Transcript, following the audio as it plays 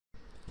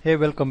Hey,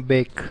 welcome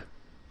back.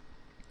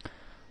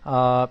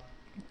 Uh,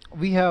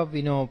 we have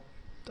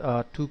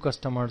two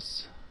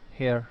customers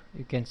here,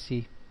 you can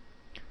see,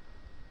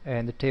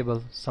 and the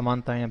table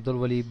Samantha and Abdul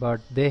Wali,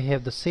 but they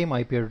have the same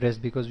IP address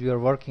because we are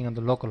working on the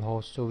local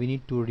host, so we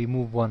need to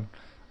remove one.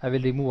 I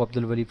will remove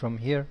Abdul Wali from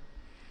here.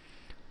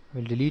 I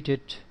will delete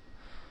it.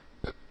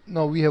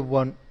 Now we have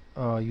one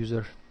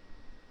user.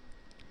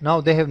 Now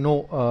they have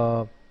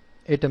no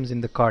items in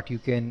the cart. You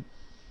can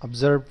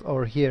observe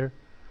over here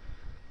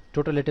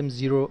total items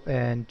 0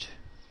 and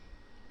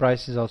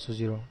price is also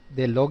 0.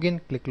 They log in,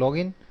 click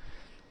login.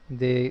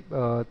 They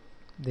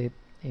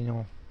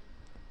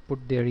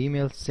put their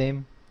email,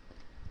 same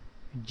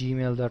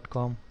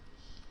gmail.com.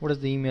 What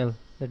is the email?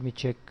 Let me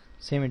check.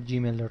 Same at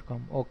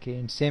gmail.com. Okay,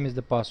 and same is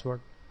the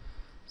password,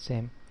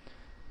 same.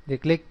 They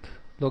click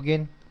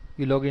login.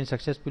 You log in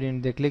successfully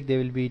and they click, they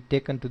will be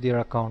taken to their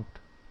account.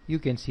 You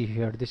can see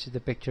here, this is the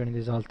picture and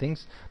these all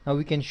things. Now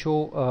we can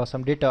show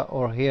some data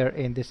over here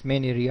in this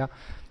main area.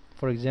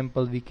 For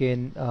example, we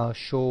can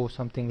show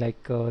something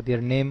like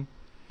their name,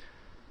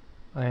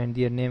 and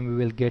their name we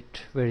will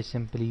get very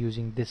simply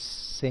using this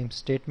same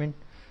statement,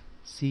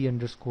 c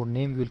underscore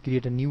name. We will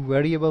create a new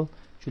variable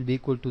which will be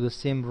equal to the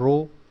same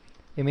row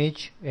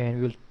image, and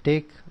we will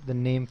take the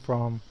name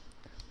from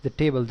the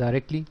table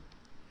directly.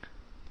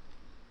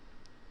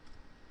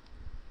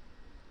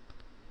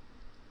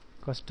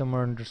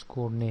 Customer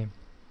underscore name,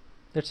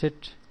 that's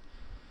it,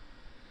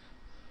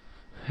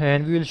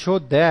 and we will show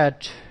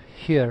that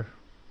here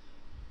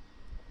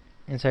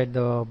inside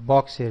the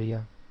box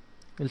area.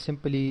 We'll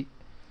simply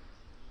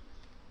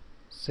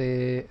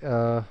say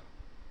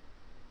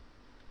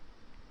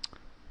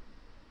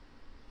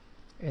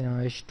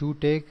h2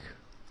 tag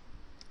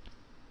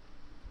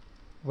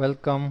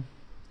welcome,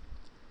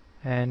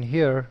 and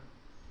here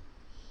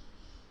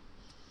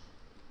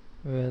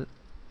we'll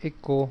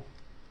echo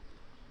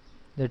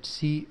that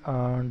c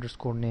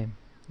underscore name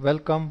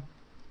welcome,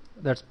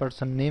 that's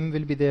person name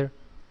will be there,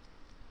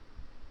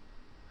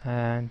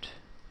 and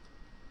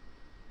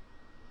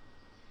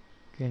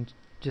you can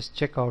just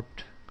check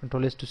out.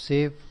 Control S to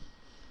save.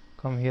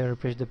 Come here,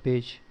 refresh the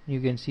page. You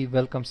can see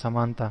welcome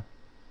Samantha.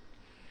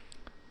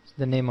 It's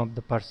the name of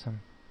the person.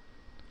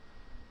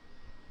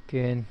 You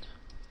can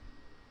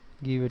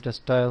give it a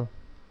style.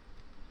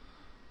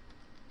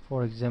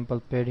 For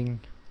example,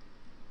 padding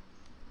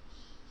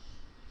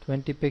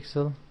 20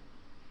 pixel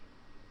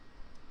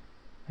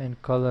and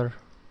color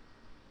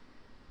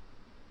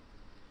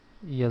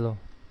yellow.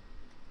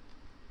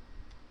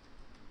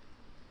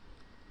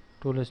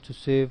 Control S to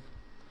save.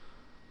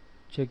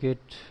 Check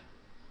it.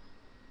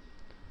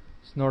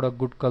 It's not a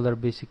good color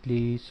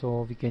basically,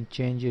 so we can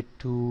change it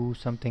to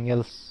something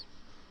else.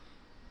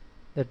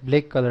 That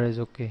black color is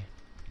okay.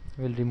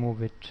 We'll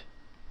remove it.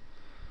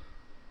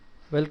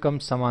 Welcome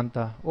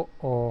Samantha.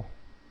 Oh,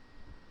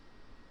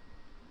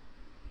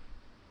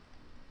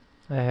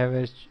 I have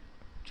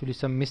actually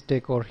some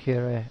mistake over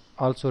here.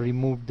 I also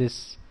removed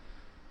this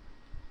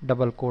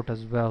double quote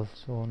as well,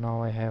 so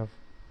now I have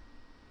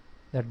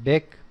that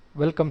back.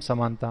 Welcome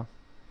Samantha.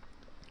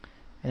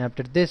 And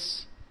after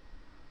this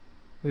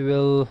we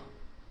will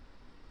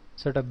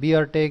set a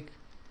br tag,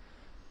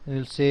 and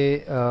we'll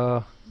say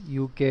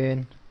you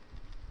can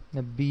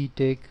the b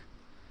tag,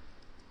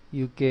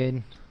 you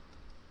can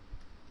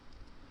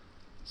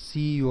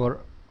see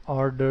your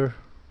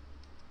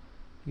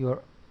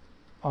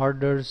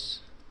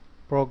orders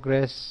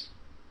progress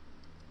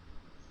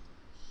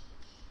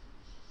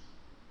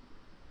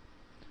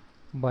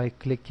by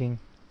clicking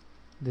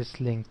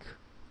this link.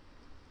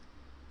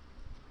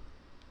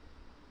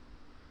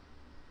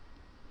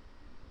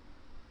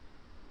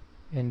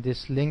 And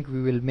this link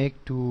we will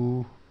make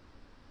to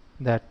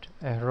that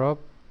arrow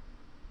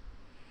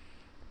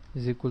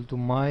is equal to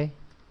my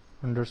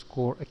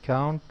underscore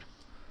account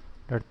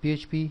dot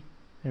php,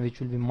 and which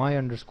will be my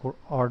underscore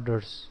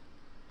orders,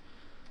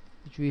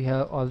 which we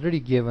have already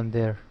given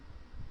there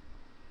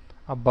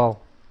above.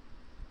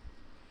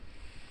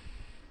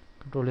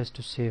 Control S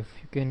to save.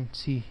 You can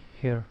see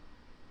here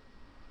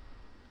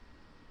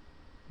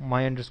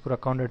my underscore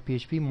account dot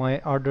php. My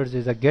orders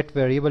is a get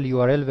variable,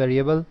 URL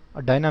variable,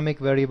 a dynamic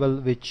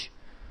variable, which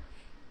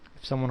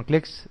if someone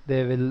clicks,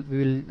 we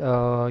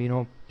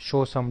will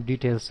show some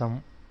details,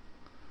 some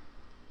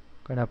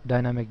kind of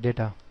dynamic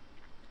data.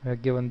 We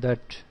have given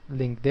that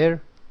link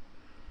there.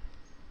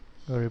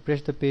 We'll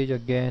refresh the page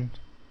again.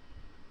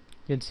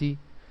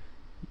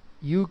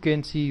 You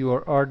can see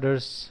your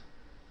orders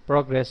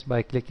progress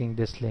by clicking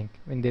this link.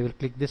 When they will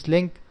click this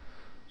link,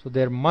 so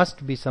there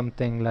must be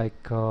something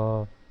like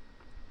some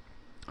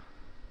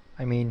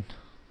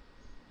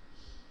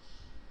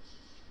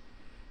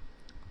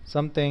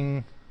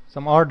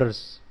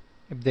orders.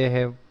 If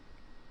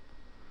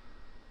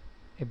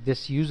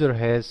this user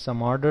has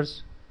some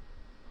orders,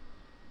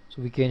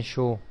 so we can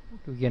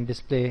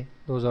display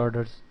those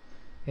orders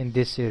in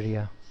this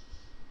area.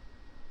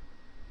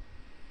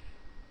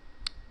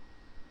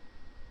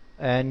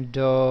 And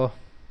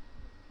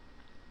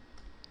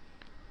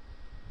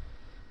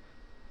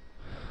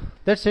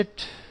that's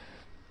it.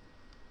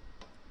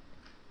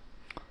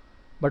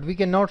 but we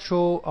cannot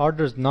show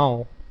orders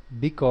now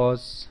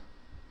because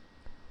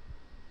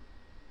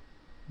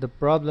the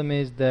problem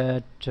is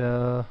that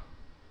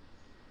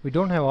we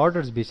don't have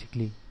orders.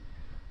 Basically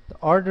the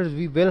orders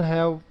we will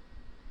have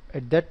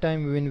at that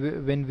time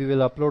when we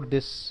will upload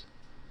this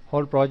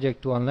whole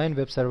project to online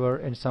web server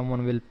and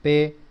someone will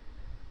pay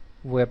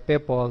via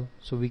PayPal,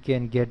 so we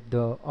can get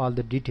all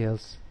the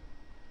details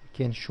we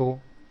can show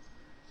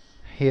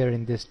here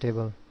in this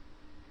table,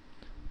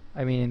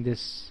 I mean in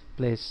this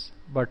place.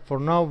 But for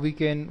now we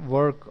can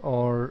work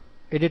or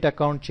edit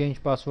account,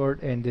 change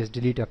password, and this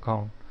delete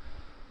account.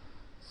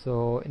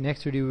 So in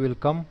next video we will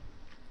come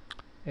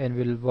and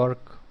we'll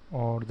work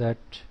on that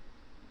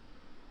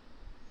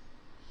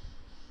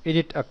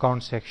edit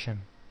account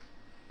section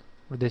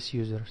for this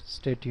user.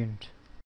 Stay tuned.